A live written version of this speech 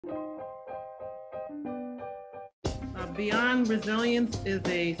Beyond Resilience is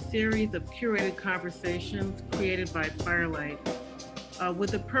a series of curated conversations created by Firelight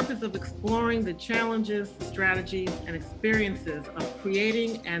with the purpose of exploring the challenges, strategies, and experiences of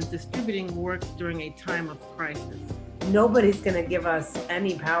creating and distributing work during a time of crisis. Nobody's going to give us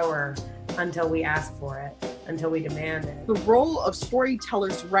any power until we ask for it, until we demand it. The role of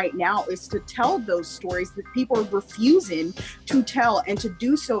storytellers right now is to tell those stories that people are refusing to tell, and to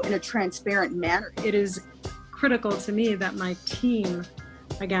do so in a transparent manner. It is critical to me that my team,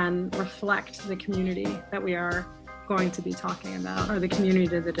 again, reflect the community that we are going to be talking about, or the community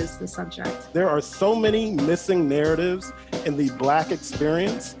that is the subject. There are so many missing narratives in the Black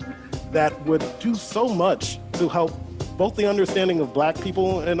experience that would do so much to help both the understanding of Black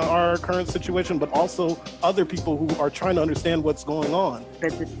people in our current situation, but also other people who are trying to understand what's going on.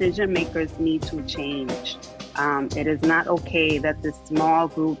 The decision makers need to change. It is not okay that this small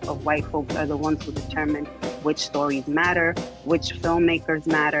group of white folks are the ones who determine which stories matter, which filmmakers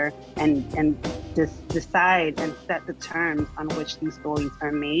matter, and decide and set the terms on which these stories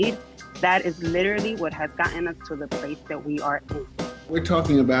are made. That is literally what has gotten us to the place that we are in. We're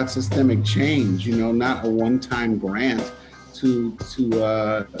talking about systemic change, not a one-time grant to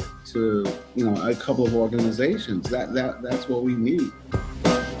a couple of organizations. That's what we need.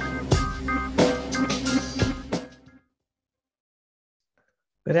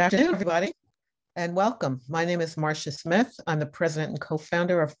 Good afternoon, everybody, and welcome. My name is Marcia Smith. I'm the president and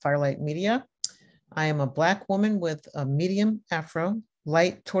co-founder of Firelight Media. I am a Black woman with a medium afro,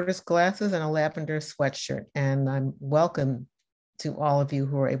 light tortoise glasses, and a lavender sweatshirt, and I'm welcome to all of you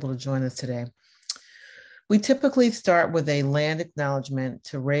who are able to join us today. We typically start with a land acknowledgement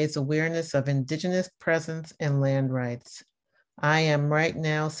to raise awareness of Indigenous presence and land rights. I am right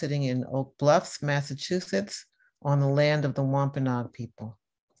now sitting in Oak Bluffs, Massachusetts, on the land of the Wampanoag people.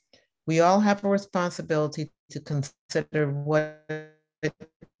 We all have a responsibility to consider what it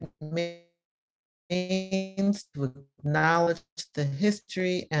means to acknowledge the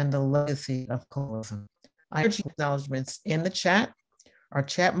history and the legacy of colonialism. I urge acknowledgements in the chat. Our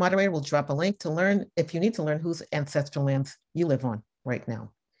chat moderator will drop a link to learn if you need to learn whose ancestral lands you live on right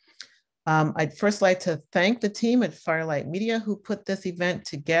now. I'd first like to thank the team at Firelight Media who put this event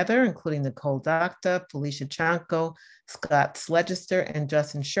together, including Nicole Docta, Felicia Chanko, Scott Sledgister, and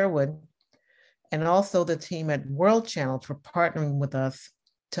Justin Sherwood, and also the team at World Channel for partnering with us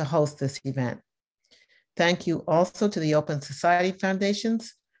to host this event. Thank you also to the Open Society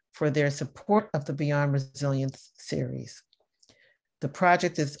Foundations for their support of the Beyond Resilience series. The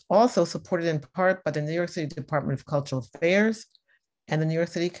project is also supported in part by the New York City Department of Cultural Affairs and the New York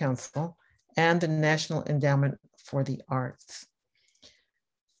City Council and the National Endowment for the Arts.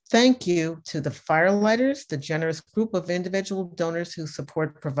 Thank you to the Firelighters, the generous group of individual donors whose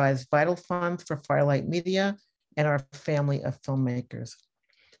support provides vital funds for Firelight Media and our family of filmmakers.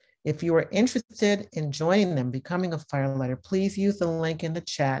 If you are interested in joining them, becoming a Firelighter, please use the link in the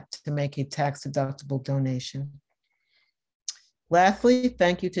chat to make a tax-deductible donation. Lastly,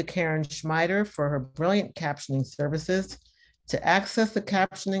 thank you to Karen Schmeider for her brilliant captioning services. To access the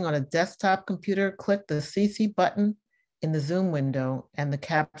captioning on a desktop computer, click the CC button in the Zoom window and the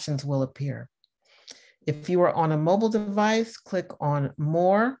captions will appear. If you are on a mobile device, click on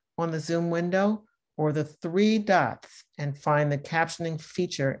More on the Zoom window or the three dots and find the captioning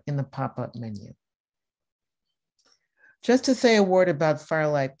feature in the pop-up menu. Just to say a word about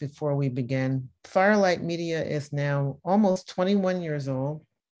Firelight before we begin, Firelight Media is now almost 21 years old,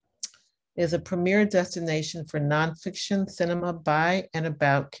 is a premier destination for nonfiction cinema by and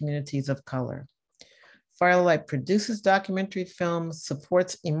about communities of color. Firelight produces documentary films,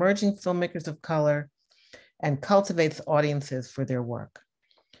 supports emerging filmmakers of color, and cultivates audiences for their work.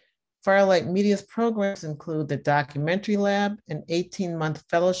 Firelight Media's programs include the Documentary Lab, an 18-month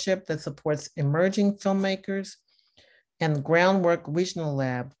fellowship that supports emerging filmmakers, and the Groundwork Regional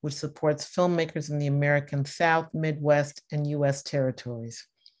Lab, which supports filmmakers in the American South, Midwest, and US territories.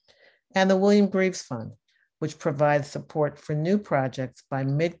 And the William Greaves Fund, which provides support for new projects by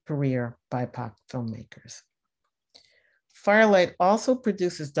mid-career BIPOC filmmakers. Firelight also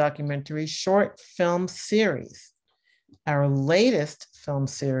produces documentary short film series. Our latest film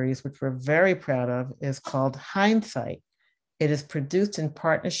series, which we're very proud of, is called Hindsight. It is produced in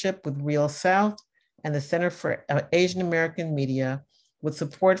partnership with Real South and the Center for Asian American Media with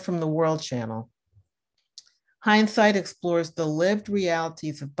support from the World Channel. Hindsight explores the lived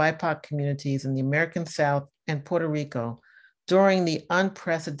realities of BIPOC communities in the American South and Puerto Rico during the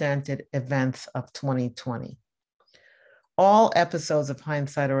unprecedented events of 2020. All episodes of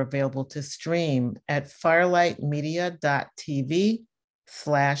Hindsight are available to stream at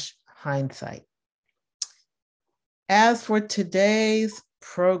firelightmedia.tv/hindsight. As for today's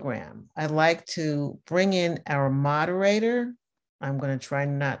program, I'd like to bring in our moderator. I'm going to try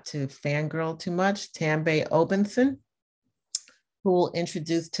not to fangirl too much, Tambe Obenson, who will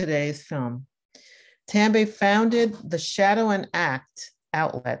introduce today's film. Tambe founded the Shadow and Act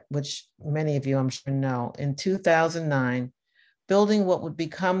outlet, which many of you I'm sure know, in 2009, building what would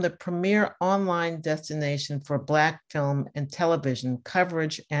become the premier online destination for Black film and television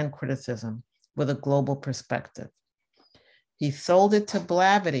coverage and criticism with a global perspective. He sold it to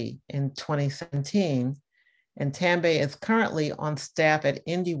Blavity in 2017, and Tambe is currently on staff at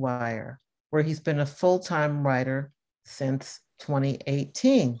IndieWire, where he's been a full-time writer since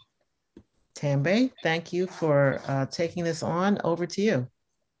 2018. Tambe, thank you for taking this on. Over to you.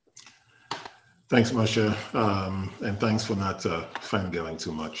 Thanks, Marcia, and thanks for not fangirling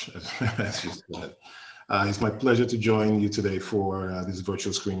too much, as you said. It's my pleasure to join you today for this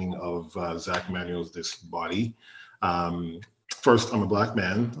virtual screening of Zac Manuel's This Body. First, I'm a Black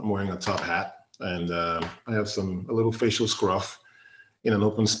man. I'm wearing a top hat, and I have a little facial scruff in an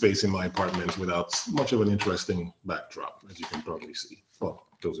open space in my apartment without much of an interesting backdrop, as you can probably see. Well,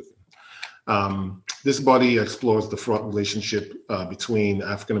 those of you. This Body explores the fraught relationship between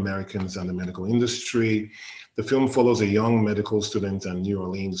African Americans and the medical industry. The film follows a young medical student and New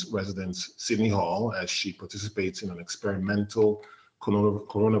Orleans resident, Sydney Hall, as she participates in an experimental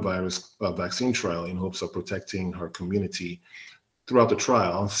coronavirus vaccine trial in hopes of protecting her community. Throughout the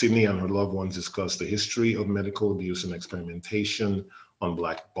trial, Sydney and her loved ones discuss the history of medical abuse and experimentation on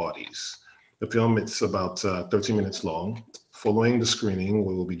Black bodies. The film is about 13 minutes long. Following the screening,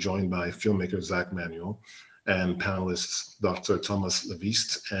 we will be joined by filmmaker Zac Manuel and panelists Dr. Thomas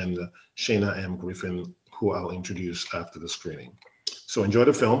Leviste and Shayna M. Griffin, who I'll introduce after the screening. So enjoy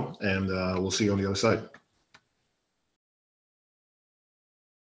the film, and we'll see you on the other side.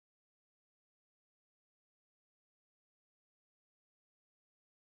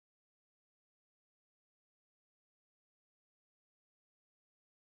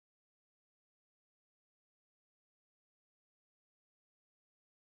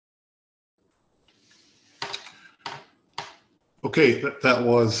 Okay, that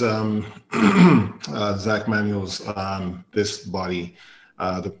was Zac Manuel's This Body.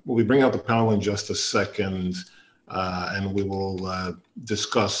 We'll bring out the panel in just a second, and we will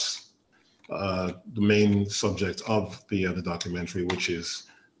discuss the main subject of the documentary, which is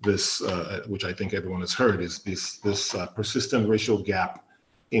this, which I think everyone has heard, is this persistent racial gap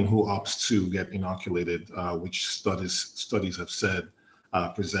in who opts to get inoculated, which studies have said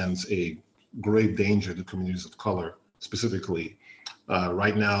presents a grave danger to communities of color. Specifically,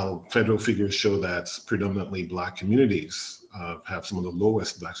 right now, federal figures show that predominantly Black communities have some of the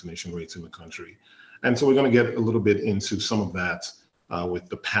lowest vaccination rates in the country. And so we're going to get a little bit into some of that with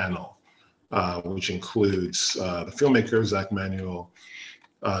the panel, which includes the filmmaker, Zac Manuel,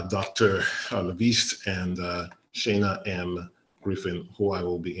 Dr. Leviste, and Shayna M. Griffin, who I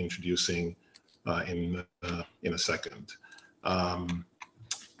will be introducing in a second.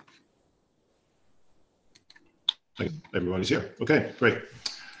 Everybody's here. Okay, great.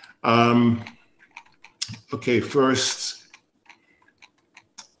 Okay, first,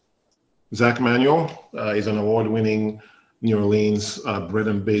 Zac Manuel is an award-winning New Orleans bred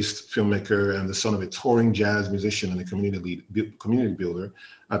and based filmmaker and the son of a touring jazz musician and a community builder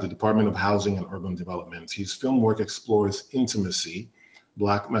at the Department of Housing and Urban Development. His film work explores intimacy,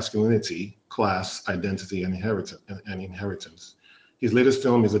 Black masculinity, class, identity, and inheritance. His latest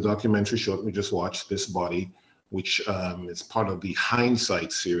film is a documentary short we just watched, This Body, which is part of the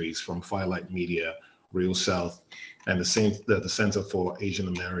Hindsight series from Firelight Media, Real South, and the Center for Asian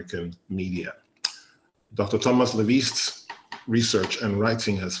American Media. Dr. Thomas Leviste's research and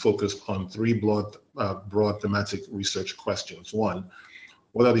writing has focused on three broad thematic research questions. One,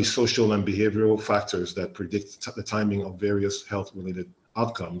 what are the social and behavioral factors that predict the timing of various health-related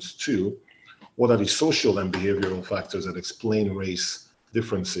outcomes? Two, what are the social and behavioral factors that explain race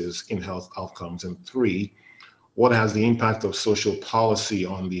differences in health outcomes? And three, what has the impact of social policy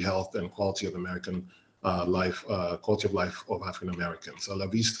on the health and quality of American quality of life of African Americans?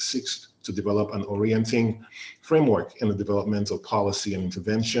 Leviste seeks to develop an orienting framework in the development of policy and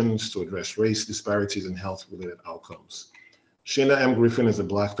interventions to address race disparities in health-related outcomes. Shayna M. Griffin is a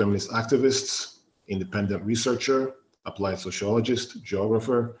Black feminist activist, independent researcher, applied sociologist,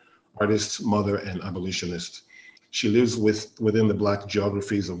 geographer, artist, mother, and abolitionist. She lives within the Black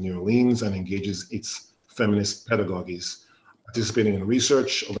geographies of New Orleans and engages its feminist pedagogies, participating in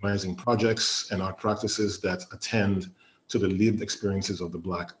research, organizing projects, and art practices that attend to the lived experiences of the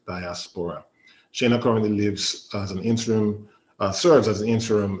Black diaspora. Shayna currently lives as an interim serves as the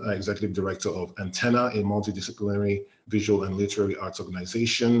interim executive director of Antenna, a multidisciplinary visual and literary arts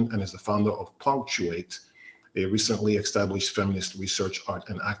organization, and is the founder of Punctuate, a recently established feminist research, art,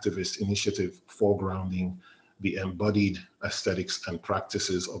 and activist initiative foregrounding the embodied aesthetics and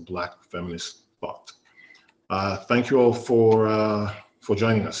practices of Black feminist thought. Thank you all for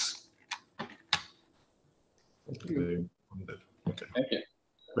joining us. Thank you. Okay. Thank you.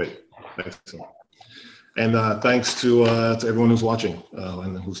 Great. Excellent. And thanks to everyone who's watching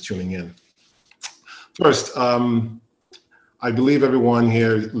and who's tuning in. First, I believe everyone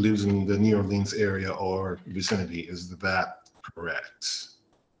here lives in the New Orleans area or vicinity. Is that correct?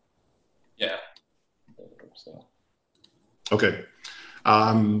 Yeah. Okay.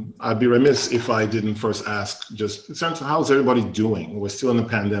 I'd be remiss if I didn't first ask, just essentially, how's everybody doing? We're still in the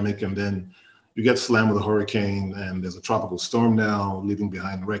pandemic, and then you get slammed with a hurricane, and there's a tropical storm now, leaving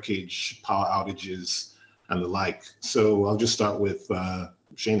behind wreckage, power outages, and the like. So I'll just start with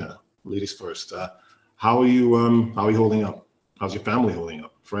Shayna, ladies first. How are you holding up? How's your family holding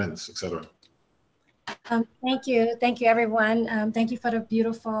up? Friends, etc. Thank you, everyone. Thank you for the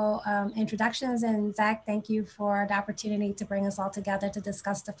beautiful introductions, and Zac, thank you for the opportunity to bring us all together to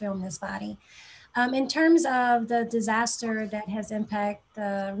discuss the film This Body. In terms of the disaster that has impacted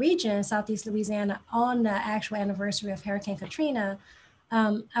the region, Southeast Louisiana, on the actual anniversary of Hurricane Katrina,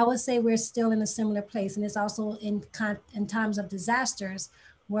 I would say we're still in a similar place, and it's also in times of disasters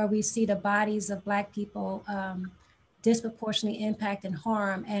where we see the bodies of Black people disproportionately impact and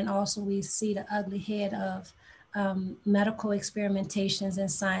harm, and also we see the ugly head of medical experimentations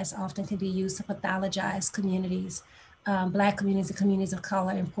and science often can be used to pathologize communities, Black communities and communities of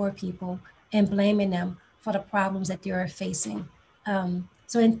color and poor people, and blaming them for the problems that they're facing.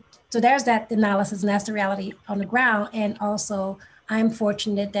 So there's that analysis, and that's the reality on the ground. And also, I'm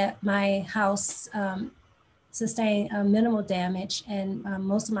fortunate that my house sustained minimal damage, and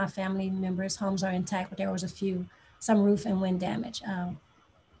most of my family members' homes are intact, but there was some roof and wind damage.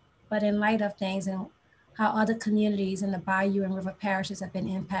 But in light of things and how other communities in the Bayou and River parishes have been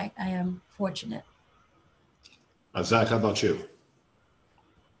impacted, I am fortunate. Zac, how about you?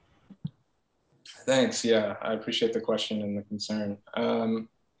 Thanks. Yeah, I appreciate the question and the concern.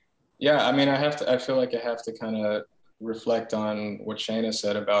 Yeah, I mean, I feel like I have to kind of reflect on what Shayna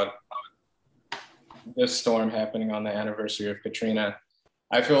said about this storm happening on the anniversary of Katrina.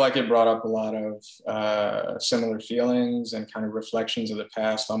 I feel like it brought up a lot of similar feelings and kind of reflections of the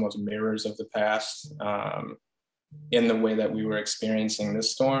past, almost mirrors of the past, in the way that we were experiencing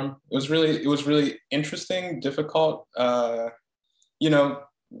this storm. It was really interesting, difficult. You know,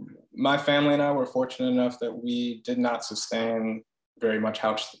 my family and I were fortunate enough that we did not sustain very much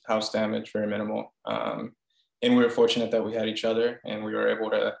house damage, very minimal. And we were fortunate that we had each other and we were able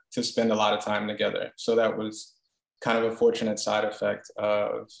to spend a lot of time together. So that was kind of a fortunate side effect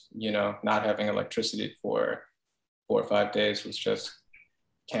of, you know, not having electricity for 4 or 5 days, was just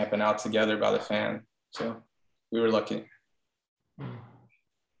camping out together by the fan. So we were lucky.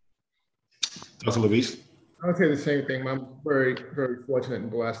 Dr. Luis? I would say the same thing. I'm very, very fortunate and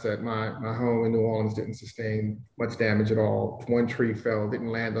blessed that my home in New Orleans didn't sustain much damage at all. One tree fell,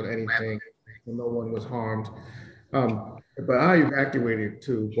 didn't land on anything, and no one was harmed. But I evacuated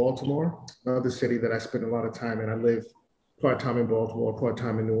to Baltimore, another city that I spent a lot of time in. I lived part-time in Baltimore,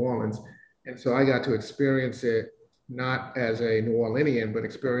 part-time in New Orleans. And so I got to experience it not as a New Orleanian, but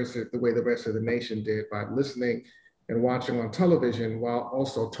experience it the way the rest of the nation did, by listening and watching on television while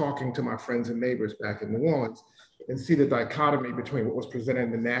also talking to my friends and neighbors back in New Orleans, and see the dichotomy between what was presented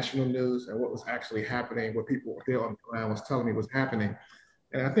in the national news and what was actually happening, what people there on the ground was telling me was happening.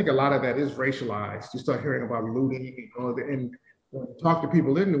 And I think a lot of that is racialized. You start hearing about looting, and when you talk to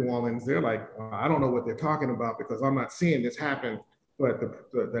people in New Orleans, they're like, I don't know what they're talking about because I'm not seeing this happen. But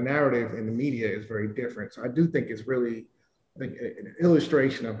the narrative in the media is very different. So I do think it's really, I think, an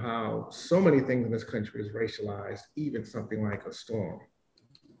illustration of how so many things in this country is racialized, even something like a storm.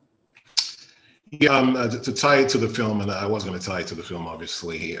 Yeah, to tie it to the film, and I was going to tie it to the film,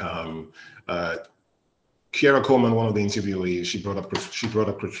 obviously. Kiara Coleman, one of the interviewees, she brought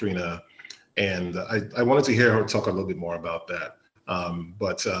up Katrina, and I wanted to hear her talk a little bit more about that.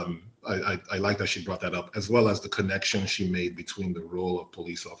 I like that she brought that up, as well as the connection she made between the role of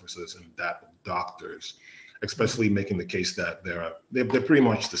police officers and that of doctors, especially making the case that they're pretty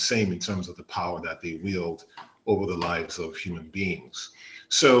much the same in terms of the power that they wield over the lives of human beings.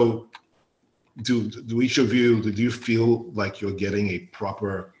 So, do each of you, do you feel like you're getting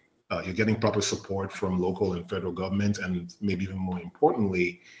proper support from local and federal government, and maybe even more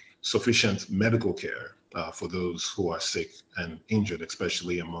importantly, sufficient medical care for those who are sick and injured,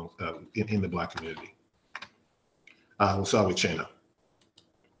 especially among in the Black community? We'll start with Shana.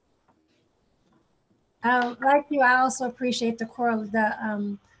 Like you, I also appreciate the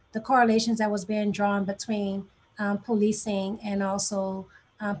correlations that was being drawn between policing and also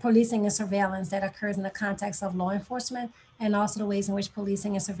policing and surveillance that occurs in the context of law enforcement, and also the ways in which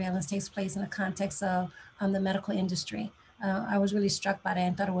policing and surveillance takes place in the context of the medical industry. I was really struck by that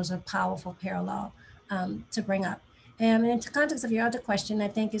and thought it was a powerful parallel to bring up. And in the context of your other question, I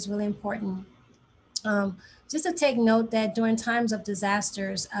think is really important just to take note that during times of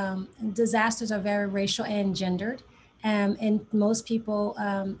disasters, disasters are very racial and gendered. And most people,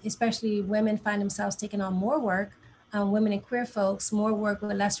 especially women, find themselves taking on more work, women and queer folks, more work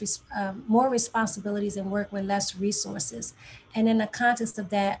with less, more responsibilities and work with less resources. And in the context of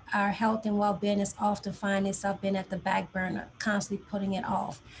that, our health and well-being is often find itself being at the back burner, constantly putting it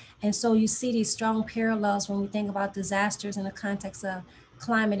off. And so you see these strong parallels when we think about disasters in the context of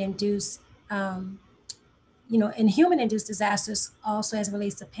climate-induced, and human-induced disasters also as it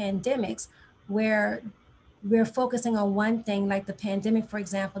relates to pandemics, where we're focusing on one thing like the pandemic, for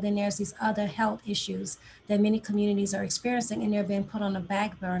example, then there's these other health issues that many communities are experiencing and they're being put on the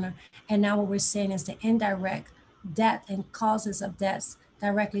back burner. And now what we're seeing is the indirect death and causes of deaths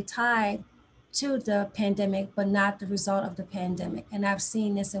directly tied to the pandemic, but not the result of the pandemic. And I've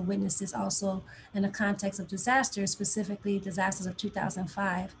seen this and witnessed this also in the context of disasters, specifically disasters of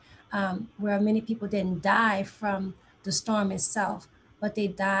 2005, where many people didn't die from the storm itself, but they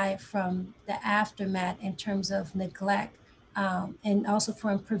died from the aftermath in terms of neglect and also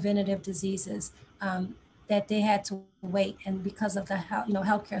from preventative diseases that they had to wait. And because of the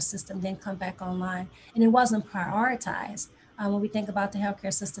healthcare system didn't come back online and it wasn't prioritized. When we think about the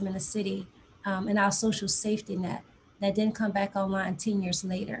healthcare system in the city and our social safety net that didn't come back online 10 years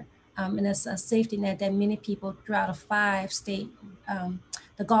later. And it's a safety net that many people throughout a 5-state,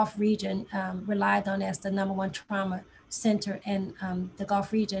 the Gulf region relied on as the #1 trauma center, and the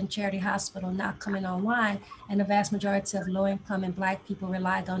Gulf region Charity Hospital not coming online, and the vast majority of low-income and Black people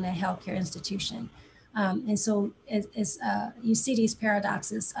relied on that healthcare institution. And so you see these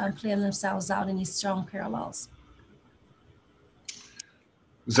paradoxes playing themselves out in these strong parallels.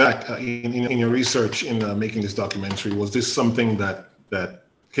 Zac, in your research in making this documentary, was this something that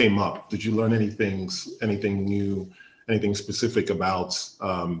came up? Did you learn anything new, anything specific about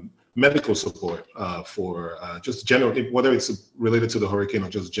medical support for just general, whether it's related to the hurricane or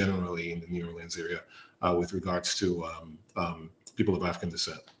just generally in the New Orleans area with regards to people of African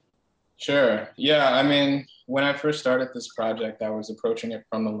descent? Sure. Yeah, I mean, when I first started this project, I was approaching it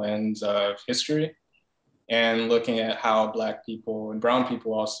from the lens of history and looking at how Black people and brown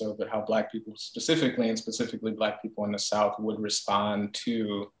people also, but how Black people specifically, and specifically Black people in the South, would respond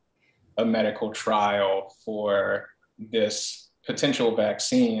to a medical trial for this potential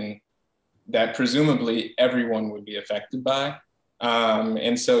vaccine that presumably everyone would be affected by.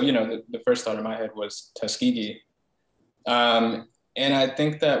 And so, the first thought in my head was Tuskegee. And I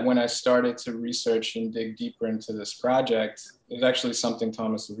think that when I started to research and dig deeper into this project, it was actually something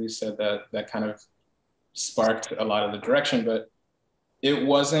Thomas Louise said that kind of sparked a lot of the direction, but it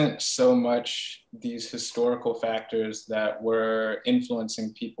wasn't so much these historical factors that were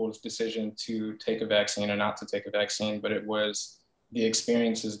influencing people's decision to take a vaccine or not to take a vaccine, but it was the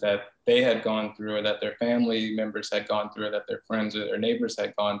experiences that they had gone through, or that their family members had gone through, or that their friends or their neighbors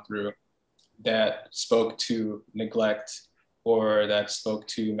had gone through, that spoke to neglect or that spoke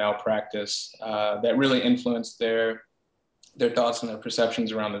to malpractice, that really influenced their thoughts and their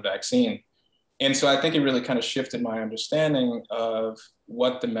perceptions around the vaccine. And so I think it really kind of shifted my understanding of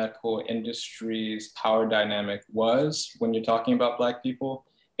what the medical industry's power dynamic was when you're talking about Black people,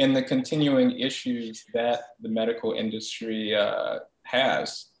 and the continuing issues that the medical industry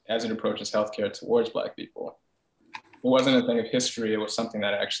has as it approaches healthcare towards Black people. It wasn't a thing of history, it was something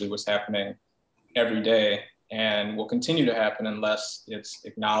that actually was happening every day and will continue to happen unless it's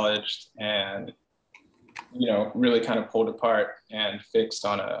acknowledged and really kind of pulled apart and fixed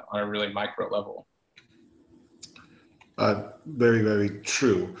on a really micro level. Very, very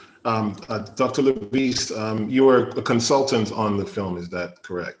true. Dr. Louise, you were a consultant on the film, is that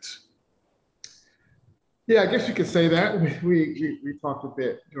correct? Yeah, I guess you could say that. We talked a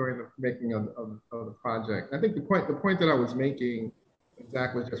bit during the making of the project. I think the point that I was making,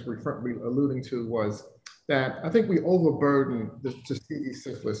 Zac was just alluding to, was that I think we overburden the Tuskegee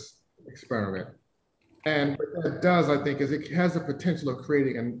syphilis experiment. And what that does, I think, is it has the potential of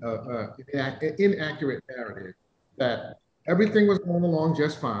creating an inaccurate narrative that everything was going along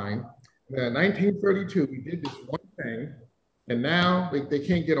just fine. In 1932, we did this one thing, and now they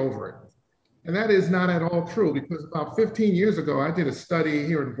can't get over it. And that is not at all true, because about 15 years ago, I did a study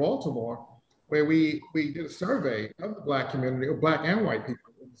here in Baltimore where we did a survey of the Black community, or Black and white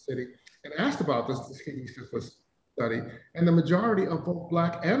people in the city, and asked about this Tuskegee syphilis study, and the majority of both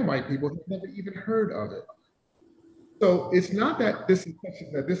Black and white people have never even heard of it. So it's not that this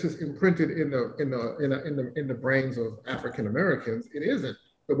is imprinted in the brains of African Americans. It isn't.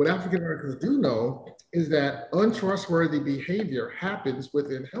 But what African Americans do know is that untrustworthy behavior happens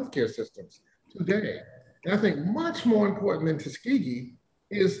within healthcare systems today. And I think much more important than Tuskegee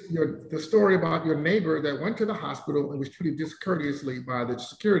is the story about your neighbor that went to the hospital and was treated discourteously by the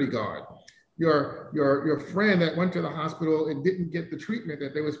security guard. Your friend that went to the hospital and didn't get the treatment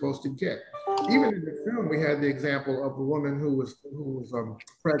that they were supposed to get. Even in the film, we had the example of a woman who was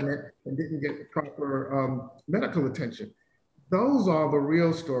pregnant and didn't get the proper medical attention. Those are the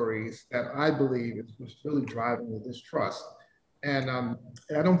real stories that I believe is what's really driving the distrust. And I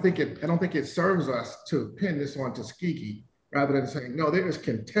don't think it serves us to pin this on Tuskegee, rather than saying, no, there is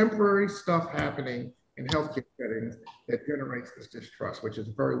contemporary stuff happening in healthcare settings that generates this distrust, which is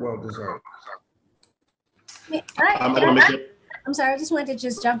very well deserved. I'm sorry, I just wanted to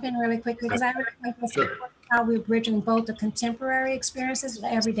just jump in really quickly because I really think it's important how we're bridging both the contemporary experiences of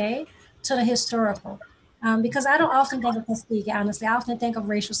every day to the historical. Because I don't often think of Tuskegee, honestly. I often think of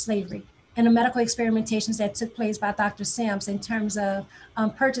racial slavery and the medical experimentations that took place by Dr. Sims in terms of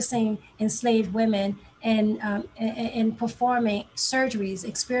purchasing enslaved women and performing surgeries,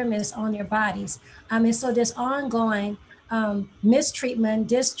 experiments on their bodies. And so this ongoing mistreatment,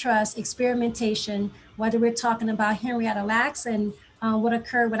 distrust, experimentation, whether we're talking about Henrietta Lacks and what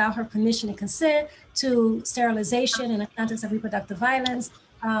occurred without her permission and consent, to sterilization in the context of reproductive violence,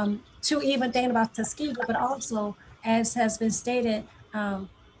 to even thinking about Tuskegee, but also, as has been stated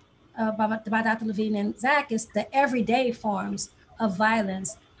by Dr. Levine and Zac, is the everyday forms of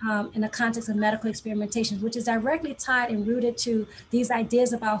violence in the context of medical experimentation, which is directly tied and rooted to these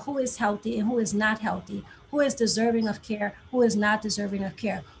ideas about who is healthy and who is not healthy, who is deserving of care, who is not deserving of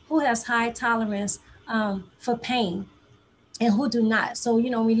care, who has high tolerance for pain, and who do not. So,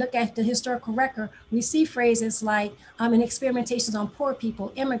 you know, when we look at the historical record, we see phrases like in experimentations on poor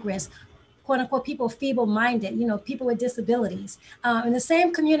people, immigrants, quote unquote, people feeble-minded, you know, people with disabilities. And the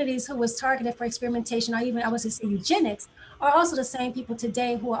same communities who was targeted for experimentation, or even I was to say eugenics, are also the same people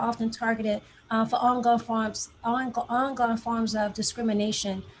today who are often targeted for ongoing forms of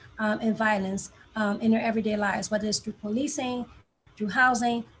discrimination and violence in their everyday lives, whether it's through policing, through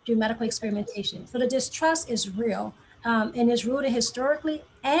housing, through medical experimentation. So the distrust is real. And is rooted historically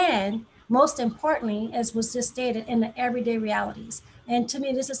and, most importantly, as was just stated, in the everyday realities. And to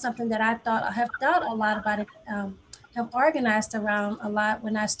me, this is something that I have thought a lot about it, have organized around a lot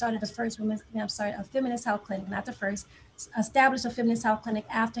when I started the first a feminist health clinic, not the first, established a feminist health clinic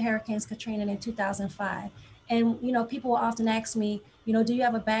after Hurricanes Katrina in 2005. And, you know, people will often ask me, you know, do you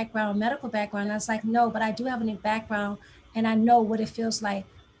have a medical background? And I was like, no, but I do have a background, and I know what it feels like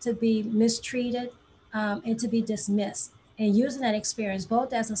to be mistreated, and to be dismissed, and using that experience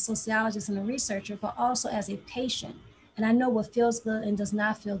both as a sociologist and a researcher, but also as a patient. And I know what feels good and does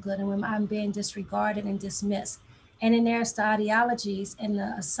not feel good, and when I'm being disregarded and dismissed. And then there's the ideologies and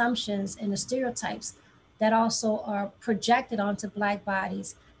the assumptions and the stereotypes that also are projected onto Black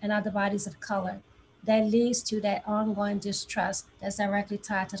bodies and other bodies of color that leads to that ongoing distrust that's directly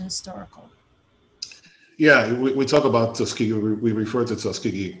tied to the historical. Yeah, we talk about Tuskegee, we refer to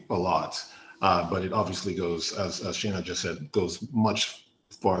Tuskegee a lot. But it obviously goes, as Shana just said, goes much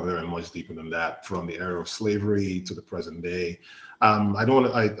farther and much deeper than that, from the era of slavery to the present day. I don't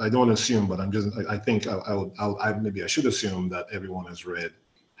want to assume, but I think maybe I should assume that everyone has read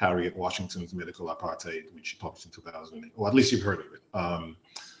Harriet Washington's Medical Apartheid, which she published in 2008, or at least you've heard of it.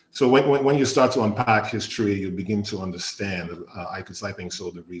 So when you start to unpack history, you begin to understand, I think so,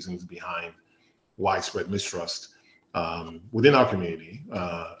 the reasons behind widespread mistrust within our community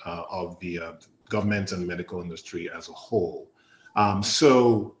of the government and medical industry as a whole.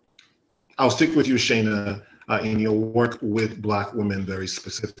 So I'll stick with you, Shana, in your work with Black women very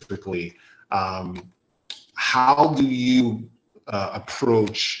specifically. How do you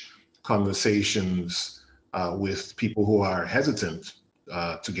approach conversations with people who are hesitant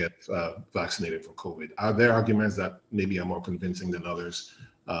to get vaccinated for COVID? Are there arguments that maybe are more convincing than others?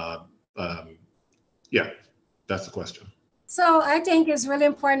 Yeah. That's the question. So I think it's really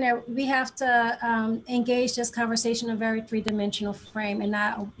important that we have to engage this conversation in a very three-dimensional frame and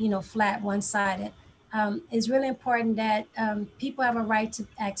not, you know, flat, one-sided. It's really important that people have a right to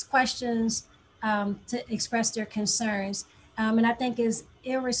ask questions, to express their concerns. And I think it's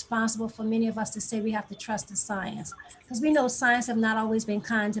irresponsible for many of us to say we have to trust the science, because we know science have not always been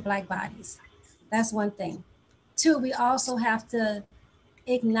kind to Black bodies. That's one thing. Two, we also have to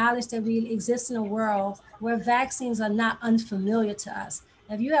acknowledge that we exist in a world where vaccines are not unfamiliar to us.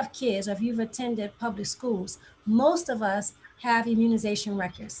 If you have kids or if you've attended public schools, most of us have immunization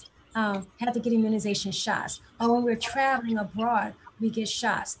records, have to get immunization shots. Or when we're traveling abroad, we get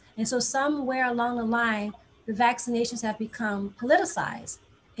shots. And so somewhere along the line, the vaccinations have become politicized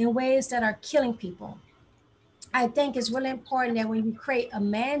in ways that are killing people. I think it's really important that when you create a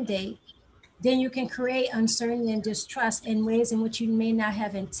mandate, then you can create uncertainty and distrust in ways in which you may not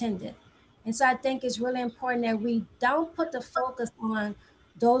have intended. And so I think it's really important that we don't put the focus on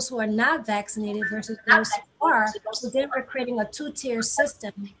those who are not vaccinated versus those who are, but then we're creating a two-tier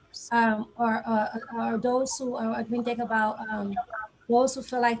system, or those who are, I mean, think about those who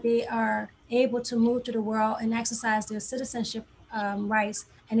feel like they are able to move to the world and exercise their citizenship rights,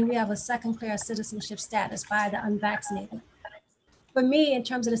 and then we have a second-class citizenship status by the unvaccinated. For me, in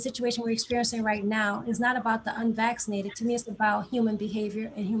terms of the situation we're experiencing right now, it's not about the unvaccinated. To me, it's about human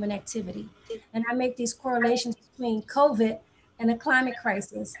behavior and human activity. And I make these correlations between COVID and the climate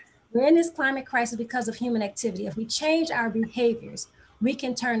crisis. We're in this climate crisis because of human activity. If we change our behaviors, we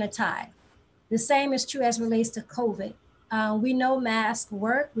can turn a tide. The same is true as relates to COVID. We know masks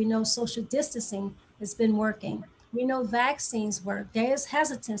work. We know social distancing has been working. We know vaccines work. There is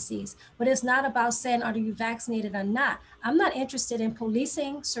hesitancies, but it's not about saying, are you vaccinated or not? I'm not interested in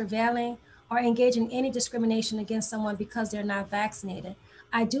policing, surveilling, or engaging any discrimination against someone because they're not vaccinated.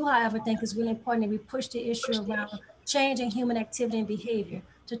 I do, however, think it's really important that we push the issue around changing human activity and behavior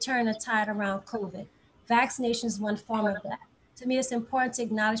to turn the tide around COVID. Vaccination is one form of that. To me, it's important to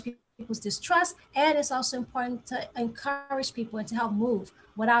acknowledge people's distrust, and it's also important to encourage people and to help move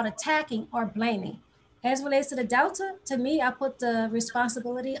without attacking or blaming. As it relates to the Delta, to me, I put the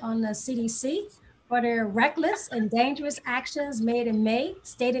responsibility on the CDC for their reckless and dangerous actions made in May,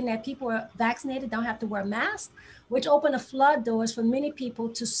 stating that people who are vaccinated don't have to wear masks, which opened the flood doors for many people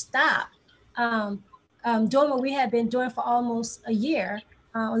to stop doing what we have been doing for almost a year,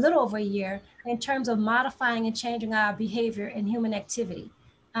 a little over a year, in terms of modifying and changing our behavior and human activity.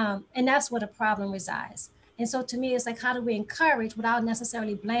 And that's where the problem resides. And so to me, it's like, how do we encourage without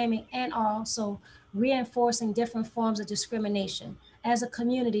necessarily blaming and also reinforcing different forms of discrimination? As a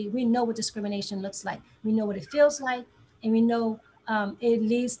community, we know what discrimination looks like. We know what it feels like, and we know it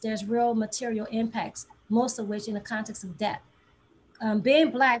leads, there's real material impacts, most of which in the context of death.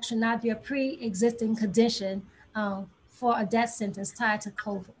 Being Black should not be a pre-existing condition for a death sentence tied to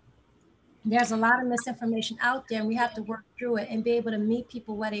COVID. There's a lot of misinformation out there, and we have to work through it and be able to meet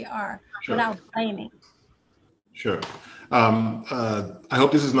people where they are without blaming. Sure. I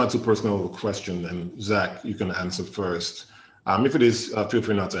hope this is not too personal a question, and Zac, you can answer first. If it is, feel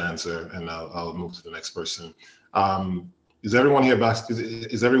free not to answer, and I'll move to the next person. Is everyone here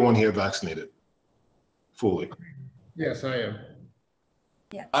vaccinated fully? Yes, I am.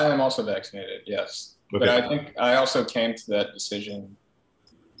 Yeah. I am also vaccinated, yes. Okay. But I think I also came to that decision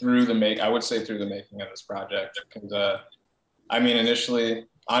through the making of this project, because I mean, initially,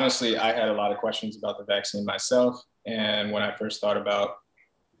 honestly, I had a lot of questions about the vaccine myself. And when I first thought about,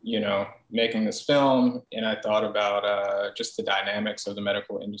 making this film, and I thought about just the dynamics of the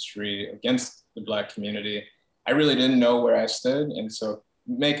medical industry against the Black community, I really didn't know where I stood. And so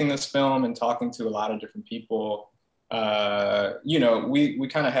making this film and talking to a lot of different people, we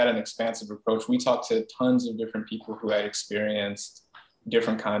kind of had an expansive approach. We talked to tons of different people who had experienced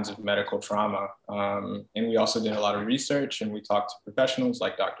different kinds of medical trauma. And we also did a lot of research, and we talked to professionals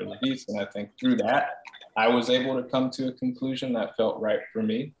like Dr. Levis. And I think through that, I was able to come to a conclusion that felt right for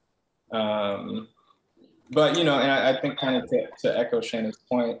me. But, and I think kind of to echo Shana's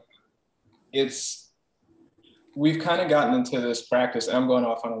point, we've kind of gotten into this practice, and I'm going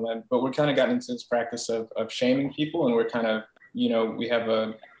off on a limb, but we're kind of gotten into this practice of shaming people. And we're kind of, we have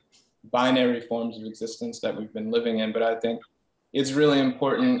a binary forms of existence that we've been living in. But I think it's really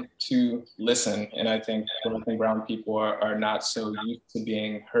important to listen. And I think Black and brown people are not so used to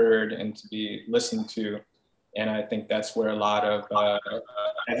being heard and to be listened to. And I think that's where a lot of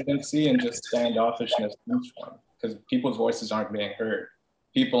hesitancy and just standoffishness comes from, because people's voices aren't being heard.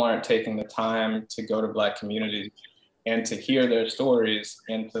 People aren't taking the time to go to Black communities and to hear their stories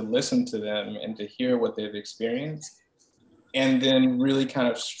and to listen to them and to hear what they've experienced, and then really kind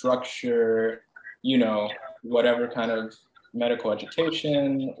of structure, whatever kind of medical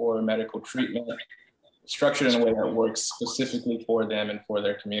education or medical treatment, structured in a way that works specifically for them and for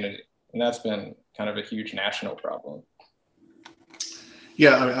their community. And that's been kind of a huge national problem.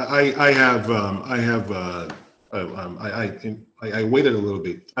 Yeah, I waited a little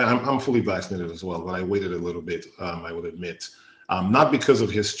bit. I'm fully vaccinated as well, but I waited a little bit, I will admit. Not because of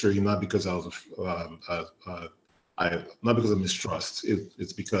history, not because I not because of mistrust.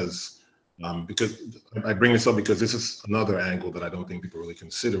 It's because I bring this up because this is another angle that I don't think people really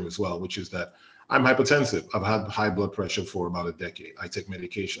consider as well, which is that I'm hypertensive. I've had high blood pressure for about a decade. I take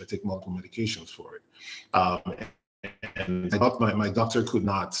medication. I take multiple medications for it. And my doctor could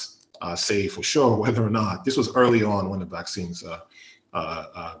not say for sure whether or not, this was early on when the vaccines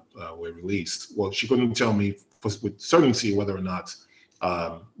were released. Well, she couldn't tell me with certainty whether or not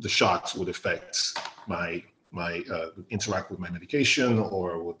the shots would affect my interact with my medication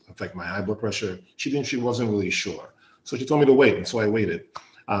or would affect my high blood pressure. She wasn't really sure. So she told me to wait, and so I waited,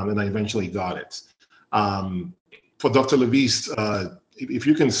 and I eventually got it. For Dr. Levis, if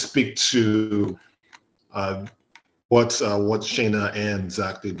you can speak to what Shana and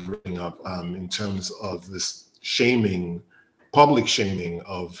Zac did bring up in terms of this shaming, public shaming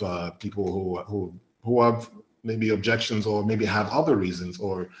of people who have maybe objections or maybe have other reasons,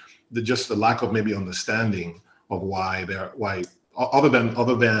 or just the lack of maybe understanding of why other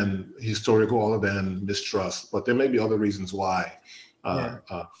than historical, other than mistrust, but there may be other reasons why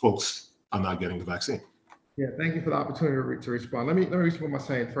folks are not getting the vaccine. Yeah, thank you for the opportunity to respond. Let me respond by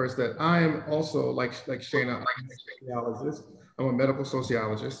saying first that I am also like Shana, I'm a sociologist. I'm a medical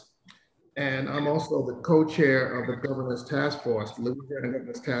sociologist, and I'm also the co-chair of the Governor's Task Force, the Louisiana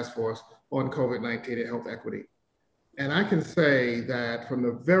Governor's Task Force on COVID-19 and health equity. And I can say that from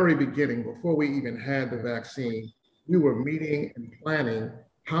the very beginning, before we even had the vaccine, we were meeting and planning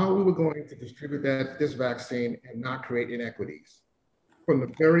how we were going to distribute this vaccine and not create inequities. From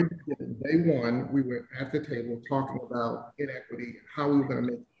the very beginning, day one, we were at the table talking about inequity and how we were going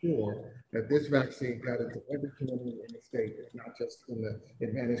to make sure that this vaccine got into every community in the state, not just in the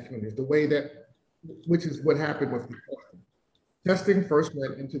advantaged communities. The way that, which is what happened with the testing. Testing first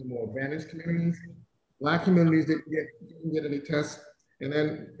went into the more advantaged communities. Black communities didn't get any tests. And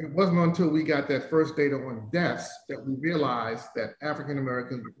then it wasn't until we got that first data on deaths that we realized that African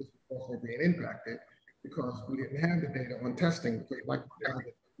Americans were disproportionately being impacted, because we didn't have the data on testing. Because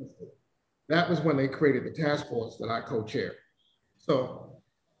that was when they created the task force that I co-chair. So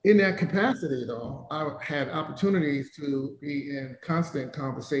in that capacity, though, I had opportunities to be in constant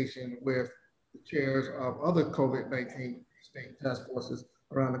conversation with the chairs of other COVID-19 state task forces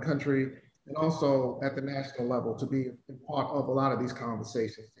around the country, and also at the national level, to be a part of a lot of these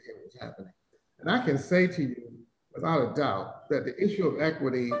conversations to hear what's happening. And I can say to you, without a doubt, that the issue of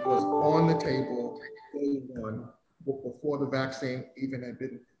equity was on the table day one, before the vaccine even had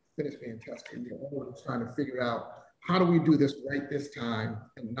been finished being tested. We were always trying to figure out, how do we do this right this time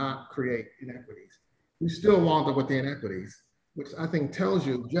and not create inequities? We still wander with the inequities, which I think tells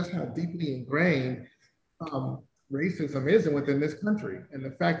you just how deeply ingrained racism is within this country. And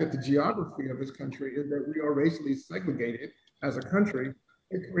the fact that the geography of this country is that we are racially segregated as a country,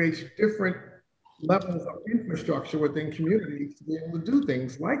 it creates different levels of infrastructure within communities to be able to do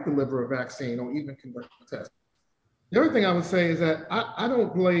things like deliver a vaccine or even conduct a test. The other thing I would say is that I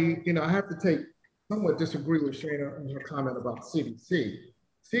don't believe, I have to somewhat disagree with Shana on her comment about CDC.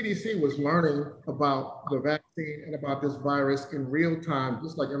 CDC was learning about the vaccine and about this virus in real time,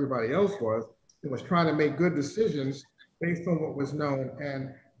 just like everybody else was. It was trying to make good decisions based on what was known.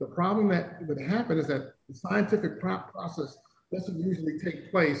 And the problem that would happen is that the scientific process doesn't usually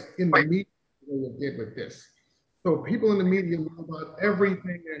take place in the media the way it did with this. So people in the media know about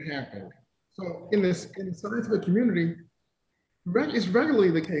everything that happened. So in the scientific community, it's regularly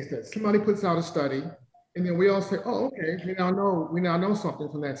the case that somebody puts out a study, and then we all say, oh, okay, we now know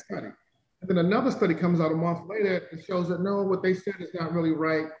something from that study. And then another study comes out a month later and shows that no, what they said is not really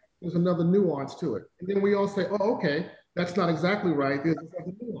right. There's another nuance to it. And then we all say, oh, okay, that's not exactly right. There's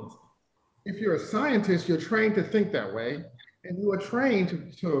another nuance. If you're a scientist, you're trained to think that way. And you are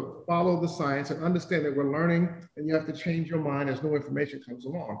trained to follow the science and understand that we're learning, and you have to change your mind as new information comes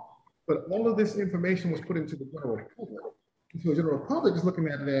along. But all of this information was put into the general public. So the general public is looking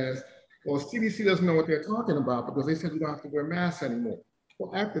at it as, well, CDC doesn't know what they're talking about because they said you don't have to wear masks anymore.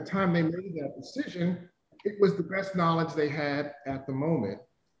 Well, at the time they made that decision, it was the best knowledge they had at the moment.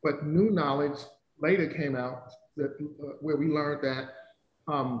 But new knowledge later came out that, where we learned that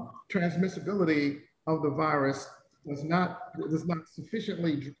transmissibility of the virus was not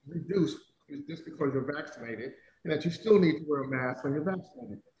sufficiently reduced just because you're vaccinated, and that you still need to wear a mask when you're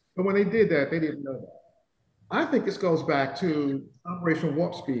vaccinated. But when they did that, they didn't know that. I think this goes back to Operation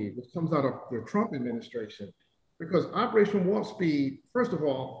Warp Speed, which comes out of the Trump administration, because Operation Warp Speed, first of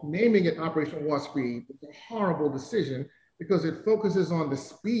all, naming it Operation Warp Speed is a horrible decision because it focuses on the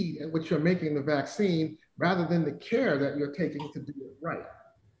speed at which you're making the vaccine rather than the care that you're taking to do it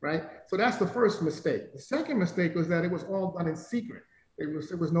right? So that's the first mistake. The second mistake was that it was all done in secret.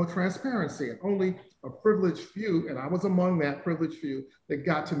 There was no transparency, and only a privileged few, and I was among that privileged few, that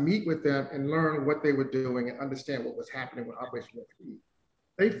got to meet with them and learn what they were doing and understand what was happening with Operation Warp Speed.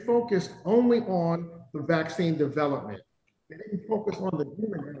 They focused only on the vaccine development. They didn't focus on the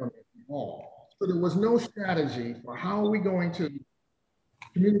human element at all. So there was no strategy for how are we going to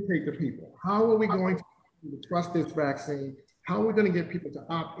communicate to people? How are we going to trust this vaccine? How are we going to get people to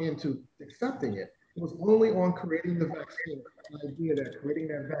opt into accepting it? It was only on creating the vaccine, the idea that creating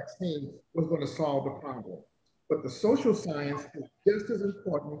that vaccine was going to solve the problem. But the social science is just as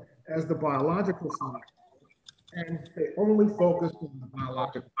important as the biological science. And they only focus on the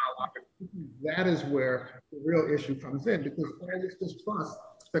biological. That is where the real issue comes in, because all this distrust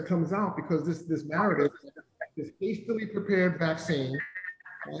that comes out because this narrative, this hastily prepared vaccine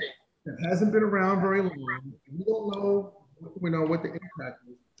that hasn't been around very long, we don't know, what the impact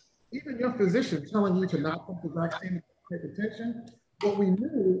is. Even your physician telling you to not take the vaccine for hypertension, what we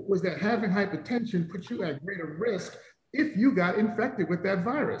knew was that having hypertension puts you at greater risk if you got infected with that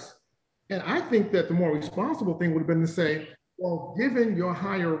virus. And I think that the more responsible thing would have been to say, well, given your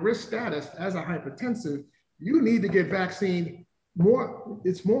higher risk status as a hypertensive, you need to get vaccine more,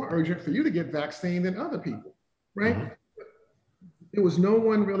 it's more urgent for you to get vaccine than other people, right? Mm-hmm. There was no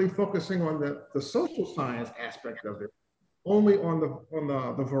one really focusing on the social science aspect of it, only on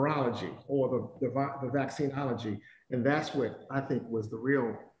the virology or the vaccinology. And that's what I think was the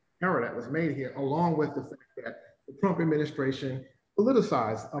real error that was made here, along with the fact that the Trump administration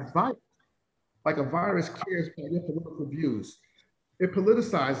politicized a virus. Like a virus cares about your political views. It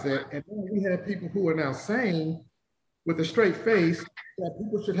politicized it, and then we have people who are now saying, with a straight face, that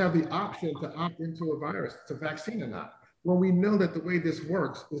people should have the option to opt into a virus, to vaccine or not. Well, we know that the way this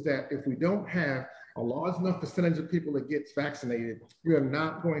works is that if we don't have a large enough percentage of people that gets vaccinated, we are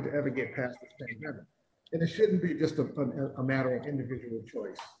not going to ever get past this pandemic. And it shouldn't be just a matter of individual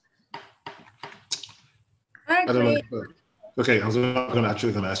choice. I agree. Okay, I was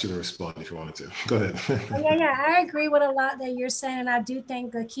actually going to ask you to respond if you wanted to. Go ahead. Yeah, I agree with a lot that you're saying. I do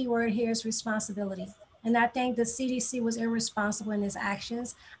think the key word here is responsibility. And I think the CDC was irresponsible in its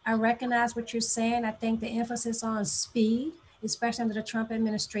actions. I recognize what you're saying. I think the emphasis on speed, especially under the Trump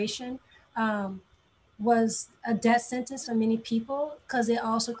administration, was a death sentence for many people because it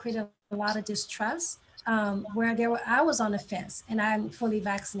also created a lot of distrust where I was on the fence and I'm fully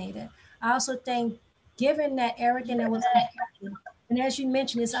vaccinated. I also think given that everything that was unfolding, and as you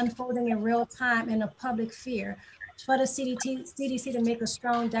mentioned, it's unfolding in real time in a public fear, for the CDC to make a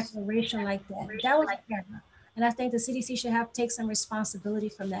strong declaration like that was error. And I think the CDC should take some responsibility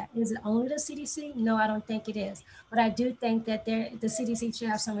from that. Is it only the CDC? No, I don't think it is. But I do think that the CDC should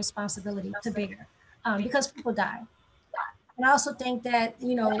have some responsibility to bigger because people die. And I also think that,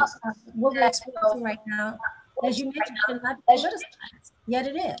 what we're experiencing right now, as you mentioned, should not be politicized, yet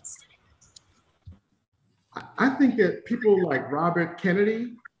it is. I think that people like Robert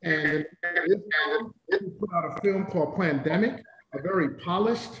Kennedy and put out a film called Plandemic, a very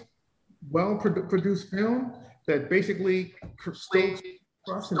polished, well-produced film that basically stokes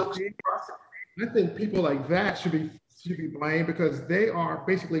trust and fear. I think people like that should be blamed because they are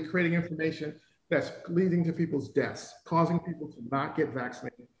basically creating information that's leading to people's deaths, causing people to not get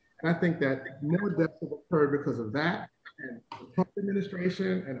vaccinated. And I think that more deaths have occurred because of that, and the Trump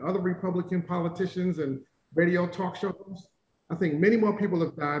administration and other Republican politicians and radio talk shows. I think many more people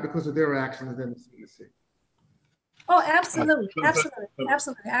have died because of their actions than the CDC. Oh, absolutely, absolutely,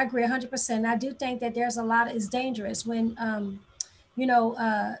 absolutely. I agree 100%. I do think that there's it's dangerous when,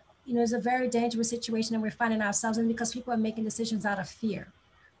 it's a very dangerous situation that we're finding ourselves in because people are making decisions out of fear.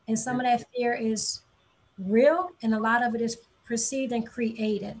 And some of that fear is real and a lot of it is perceived and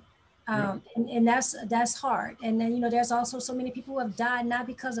created. And that's hard. And then, there's also so many people who have died, not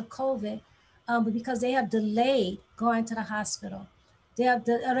because of COVID, but because they have delayed going to the hospital.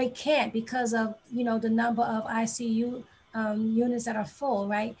 They can't because of, the number of ICU units that are full,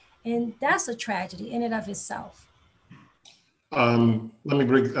 right? And that's a tragedy in and of itself. Let me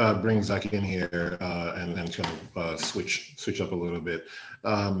bring Zac in here and kind of switch up a little bit.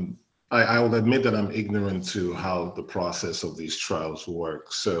 I will admit that I'm ignorant to how the process of these trials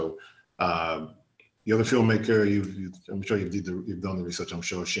work. So you're the filmmaker. I'm sure you've done the research. I'm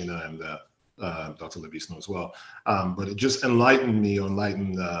sure Sheena and Dr. Levisno as well. But it just enlightened me, or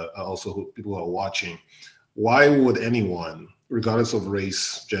enlightened also people who are watching. Why would anyone, regardless of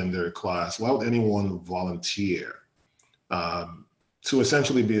race, gender, class, why would anyone volunteer to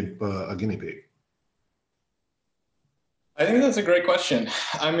essentially be a guinea pig? I think that's a great question.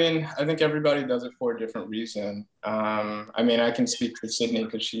 I mean, I think everybody does it for a different reason. I mean, I can speak for Sydney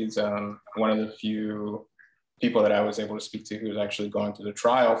because she's one of the few people that I was able to speak to who was actually going through the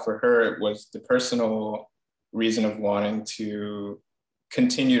trial, for her, it was the personal reason of wanting to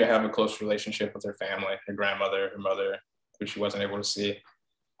continue to have a close relationship with her family, her grandmother, her mother, who she wasn't able to see.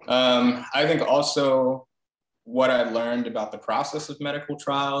 I think also what I learned about the process of medical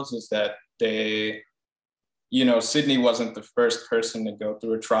trials is that they, you know, Sydney wasn't the first person to go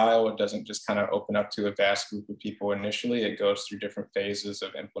through a trial. It doesn't just kind of open up to a vast group of people initially. It goes through different phases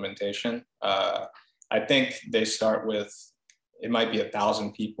of implementation. I think they start with, it might be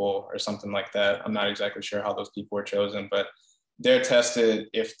 1,000 people or something like that. I'm not exactly sure how those people are chosen, but they're tested.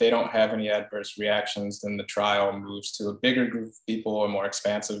 If they don't have any adverse reactions, then the trial moves to a bigger group of people, a more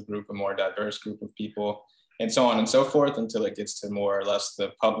expansive group, a more diverse group of people, and so on and so forth until it gets to more or less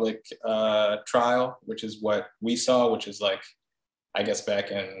the public trial, which is what we saw, which is like, I guess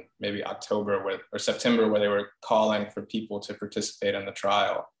back in maybe October or September, where they were calling for people to participate in the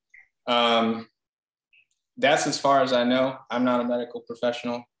trial. That's as far as I know. I'm not a medical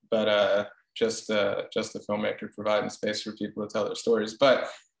professional, but just a filmmaker providing space for people to tell their stories. But,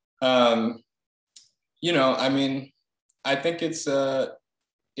 you know, I mean, I think it's a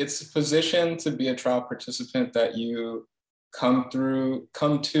position to be a trial participant that you come to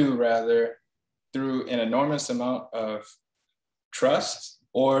through an enormous amount of trust,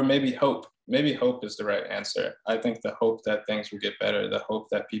 or maybe hope. Maybe hope is the right answer. I think the hope that things will get better, the hope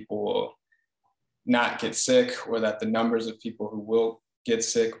that people will not get sick, or that the numbers of people who will get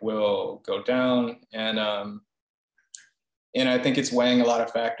sick will go down. And I think it's weighing a lot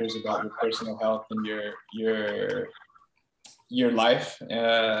of factors about your personal health and your life,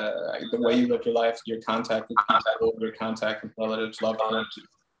 the way you live your life, your contact with people, your contact with relatives, loved ones,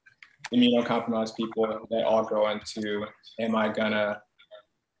 immunocompromised people, that all go into, am I gonna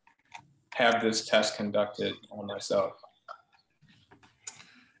have this test conducted on myself?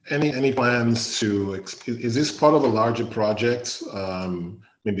 Any plans to, is this part of a larger project,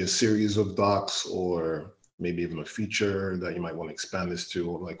 maybe a series of docs, or maybe even a feature that you might want to expand this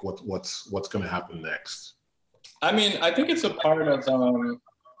to? Like what's going to happen next? I mean, I think it's a part of,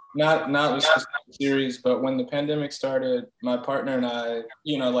 not a specific series, but when the pandemic started, my partner and I,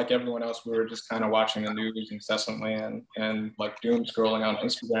 you know, like everyone else, we were just kind of watching the news incessantly and like doom scrolling on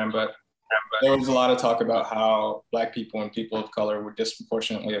Instagram, but there was a lot of talk about how Black people and people of color were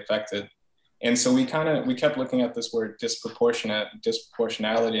disproportionately affected. And so we kept looking at this word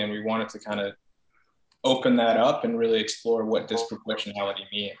disproportionality, and we wanted to kind of open that up and really explore what disproportionality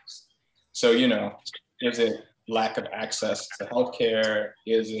means. So, you know, is it lack of access to healthcare?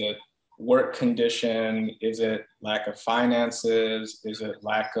 Is it work condition? Is it lack of finances? Is it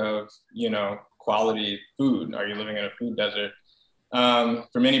lack of, you know, quality food? Are you living in a food desert?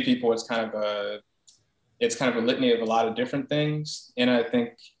 For many people, it's kind of a litany of a lot of different things. And I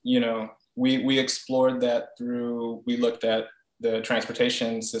think, you know, we explored that we looked at the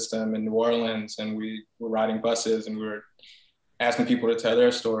transportation system in New Orleans, and we were riding buses, and we were asking people to tell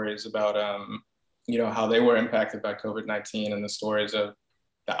their stories about, you know, how they were impacted by COVID-19, and the stories of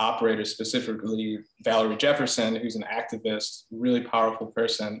the operators, specifically Valerie Jefferson, who's an activist, really powerful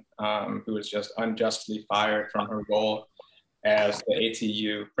person, who was just unjustly fired from her role as the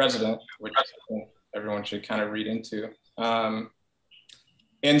ATU president, which I think everyone should kind of read into.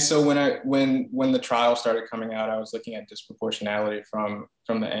 And so when the trial started coming out, I was looking at disproportionality from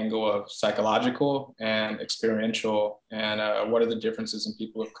the angle of psychological and experiential, and what are the differences in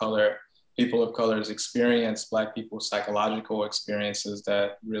people of color's experience, Black people's psychological experiences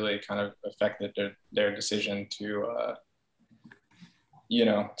that really kind of affected their decision to, you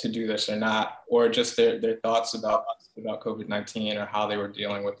know, to do this or not, or just their thoughts about COVID-19, or how they were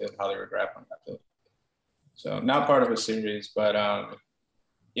dealing with it, how they were grappling with it. So not part of a series, but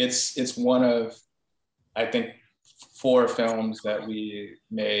it's one of, I think, 4 films that we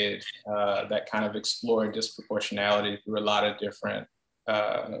made that kind of explore disproportionality through a lot of different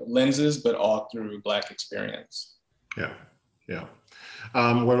lenses, but all through Black experience. Yeah.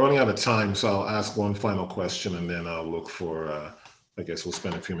 We're running out of time, so I'll ask one final question, and then I'll look for, I guess we'll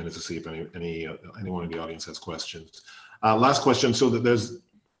spend a few minutes to see if anyone in the audience has questions. Last question. So that there's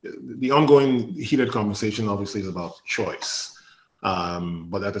the ongoing heated conversation obviously is about choice.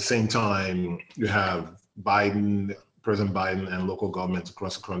 But at the same time, you have President Biden and local governments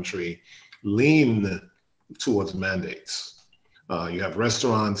across the country lean towards mandates. You have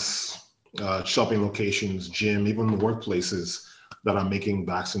restaurants, shopping locations, gym, even workplaces that are making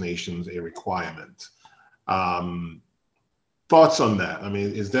vaccinations a requirement. Thoughts on that? I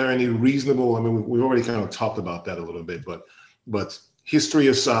mean, is there any reasonable, I mean, we've already kind of talked about that a little bit, but history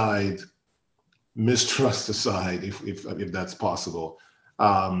aside, mistrust aside, if that's possible,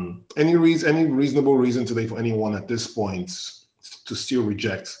 Any reasonable reason today for anyone at this point to still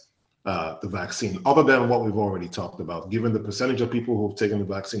reject the vaccine, other than what we've already talked about, given the percentage of people who've taken the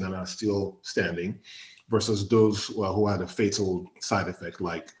vaccine and are still standing versus those who had a fatal side effect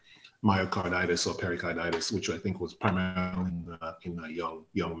like myocarditis or pericarditis, which I think was primarily in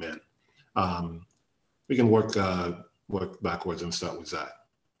young men. We can work backwards and start with Zac.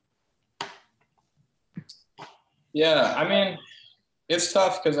 Yeah, I mean, it's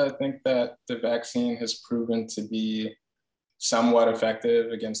tough because I think that the vaccine has proven to be somewhat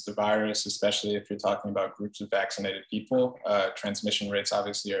effective against the virus, especially if you're talking about groups of vaccinated people. Transmission rates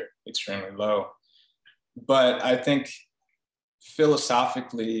obviously are extremely low. But I think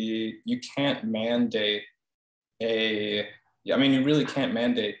philosophically, you can't mandate you really can't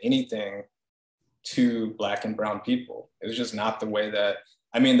mandate anything to Black and brown people. It's just not the way that,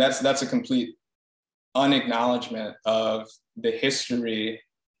 that's a complete unacknowledgement of the history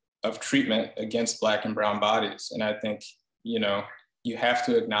of treatment against Black and brown bodies. And I think, you have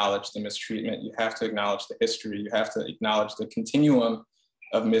to acknowledge the mistreatment, you have to acknowledge the history, you have to acknowledge the continuum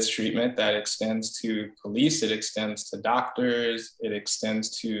of mistreatment that extends to police, it extends to doctors, it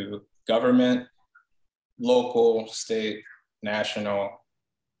extends to government, local, state, national.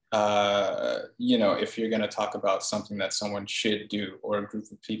 If you're going to talk about something that someone should do, or a group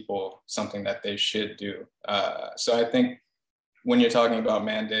of people, something that they should do. So I think when you're talking about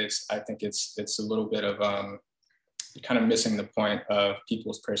mandates, I think it's a little bit of kind of missing the point of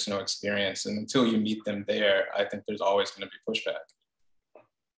people's personal experience. And until you meet them there, I think there's always going to be pushback.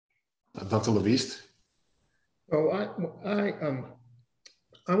 Dr. Leviste?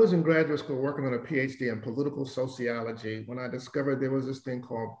 I was in graduate school working on a PhD in political sociology when I discovered there was this thing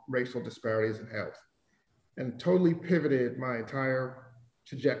called racial disparities in health, and totally pivoted my entire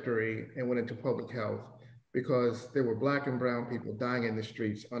trajectory and went into public health because there were Black and brown people dying in the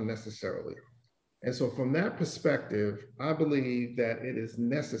streets unnecessarily. And so from that perspective, I believe that it is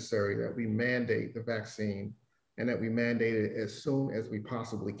necessary that we mandate the vaccine and that we mandate it as soon as we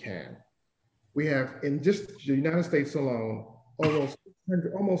possibly can. We have, in just the United States alone,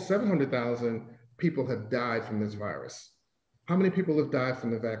 almost 700,000 people have died from this virus. How many people have died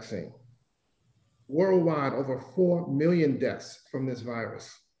from the vaccine? Worldwide, over 4 million deaths from this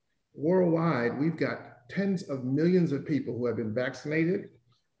virus. Worldwide, we've got tens of millions of people who have been vaccinated,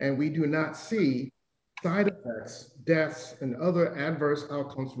 and we do not see side effects, deaths, and other adverse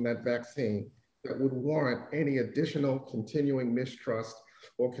outcomes from that vaccine that would warrant any additional continuing mistrust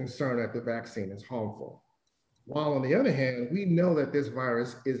or concern that the vaccine is harmful. While on the other hand, we know that this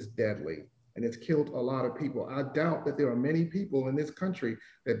virus is deadly and it's killed a lot of people. I doubt that there are many people in this country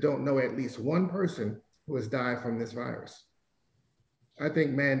that don't know at least one person who has died from this virus. I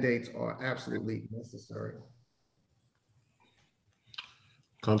think mandates are absolutely necessary.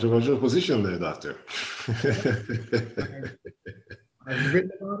 Controversial position there, Doctor. I've written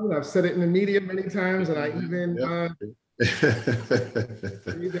about it, I've said it in the media many times, and I even gave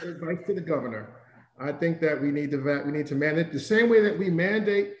that advice to the governor. I think that we need to mandate the same way that we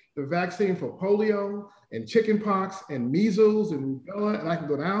mandate the vaccine for polio and chickenpox and measles and rubella, and I can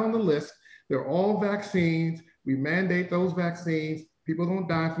go down the list. They're all vaccines. We mandate those vaccines. People don't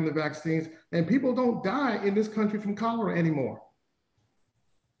die from the vaccines, and people don't die in this country from cholera anymore.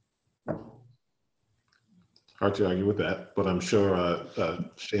 Hard to argue with that, but I'm sure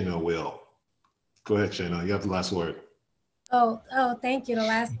Shana will. Go ahead, Shana. You have the last word. Oh, thank you. The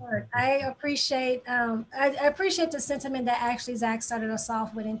last word. I appreciate the sentiment that actually Zac started us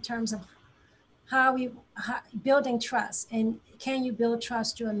off with in terms of building trust, and can you build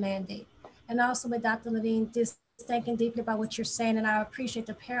trust through a mandate? And also with Dr. Levine, just thinking deeply about what you're saying, and I appreciate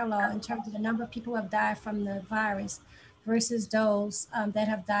the parallel in terms of the number of people who have died from the virus versus those that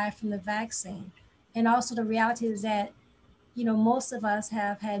have died from the vaccine. And also the reality is that, most of us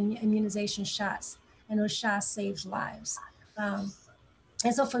have had immunization shots, and those shots saved lives.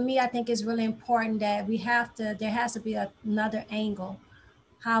 And so for me, I think it's really important that there has to be another angle,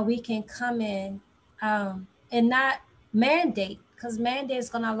 how we can come in and not mandate, because mandate is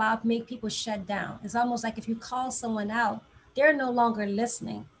going to make people shut down. It's almost like if you call someone out, they're no longer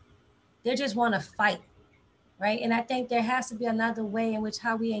listening. They just want to fight, right? And I think there has to be another way in which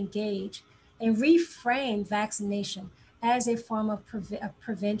how we engage and reframe vaccination as a form of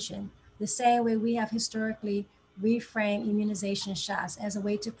prevention, the same way we have historically reframed immunization shots as a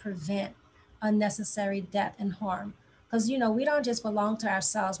way to prevent unnecessary death and harm. Because, we don't just belong to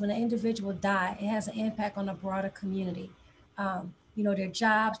ourselves. When an individual dies, it has an impact on a broader community. Their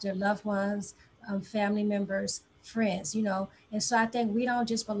jobs, their loved ones, family members, friends, you know. And so I think we don't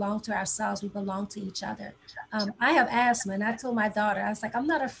just belong to ourselves, we belong to each other. I have asthma, and I told my daughter, I was like, I'm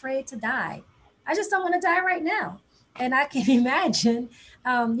not afraid to die. I just don't want to die right now. And I can imagine,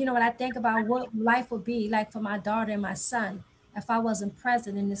 you know, when I think about what life would be like for my daughter and my son if I wasn't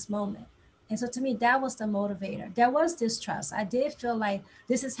present in this moment. And so to me, that was the motivator. There was distrust. I did feel like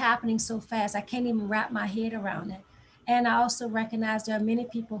this is happening so fast, I can't even wrap my head around it. And I also recognize there are many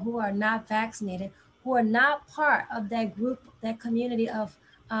people who are not vaccinated, who are not part of that group, that community of,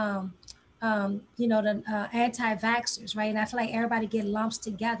 you know, the anti-vaxxers, right? And I feel like everybody get lumps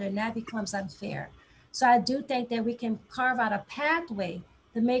together, and that becomes unfair. So I do think that we can carve out a pathway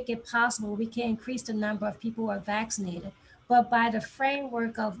to make it possible. We can increase the number of people who are vaccinated, but by the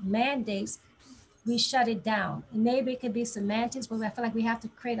framework of mandates, we shut it down. And maybe it could be semantics, but I feel like we have to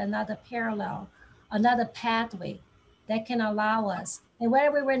create another parallel, another pathway that can allow us, and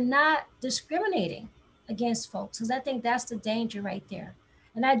where we were not discriminating against folks, because I think that's the danger right there.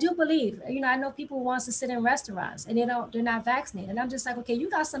 And I do believe, you know, I know people who wants to sit in restaurants and they're not vaccinated. And I'm just like, okay, you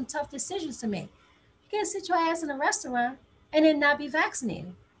got some tough decisions to make. You can't sit your ass in a restaurant and then not be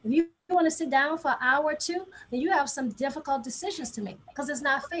vaccinated. If you want to sit down for an hour or two, then you have some difficult decisions to make because it's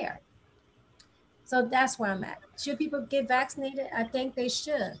not fair. So that's where I'm at. Should people get vaccinated? I think they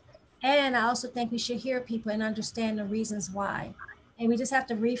should. And I also think we should hear people and understand the reasons why. And we just have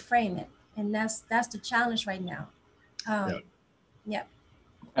to reframe it. And that's the challenge right now. Yeah.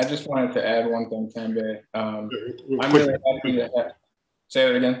 I just wanted to add one thing, Tembe. I'm really happy to have, say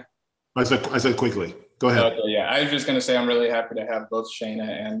it again. I said quickly. Go ahead. Okay, yeah, I was just going to say I'm really happy to have both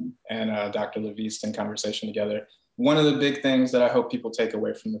Shana and Dr. Leviste in conversation together. One of the big things that I hope people take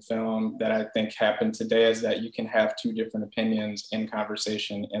away from the film that I think happened today is that you can have two different opinions in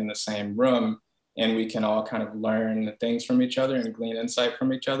conversation in the same room, and we can all kind of learn things from each other and glean insight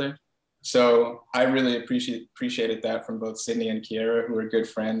from each other. So I really appreciated that from both Sydney and Kiera, who are good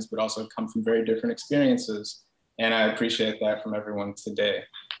friends, but also come from very different experiences. And I appreciate that from everyone today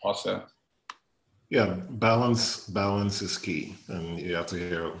also. Yeah, balance is key, and you have to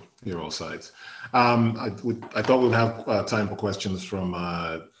hear all sides. I thought we'd have time for questions from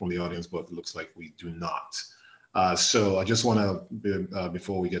the audience, but it looks like we do not. So I just want to,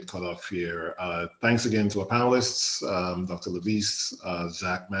 before we get cut off here, thanks again to our panelists, Dr. Leviste,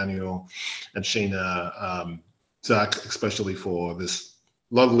 Zac Manuel, and Shana. Zac, especially for this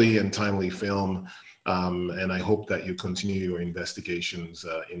lovely and timely film. And I hope that you continue your investigations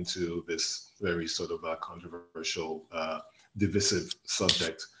into this very sort of controversial, divisive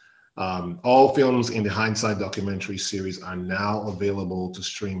subject. All films in the Hindsight documentary series are now available to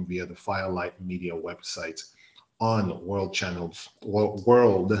stream via the Firelight Media website on World Channels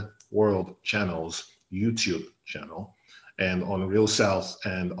YouTube channel, and on Real South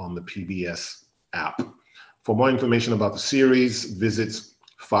and on the PBS app. For more information about the series, visit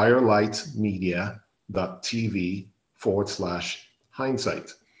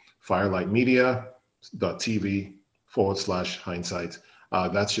firelightmedia.tv/hindsight. firelightmedia.tv/hindsight.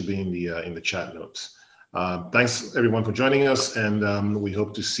 That should be in the chat notes. Thanks everyone for joining us, and we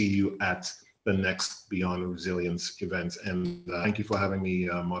hope to see you at the next Beyond Resilience event. And thank you for having me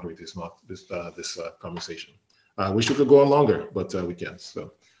moderate this conversation. I wish we could go on longer, but we can't.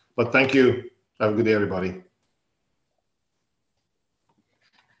 So, but thank you. Have a good day, everybody.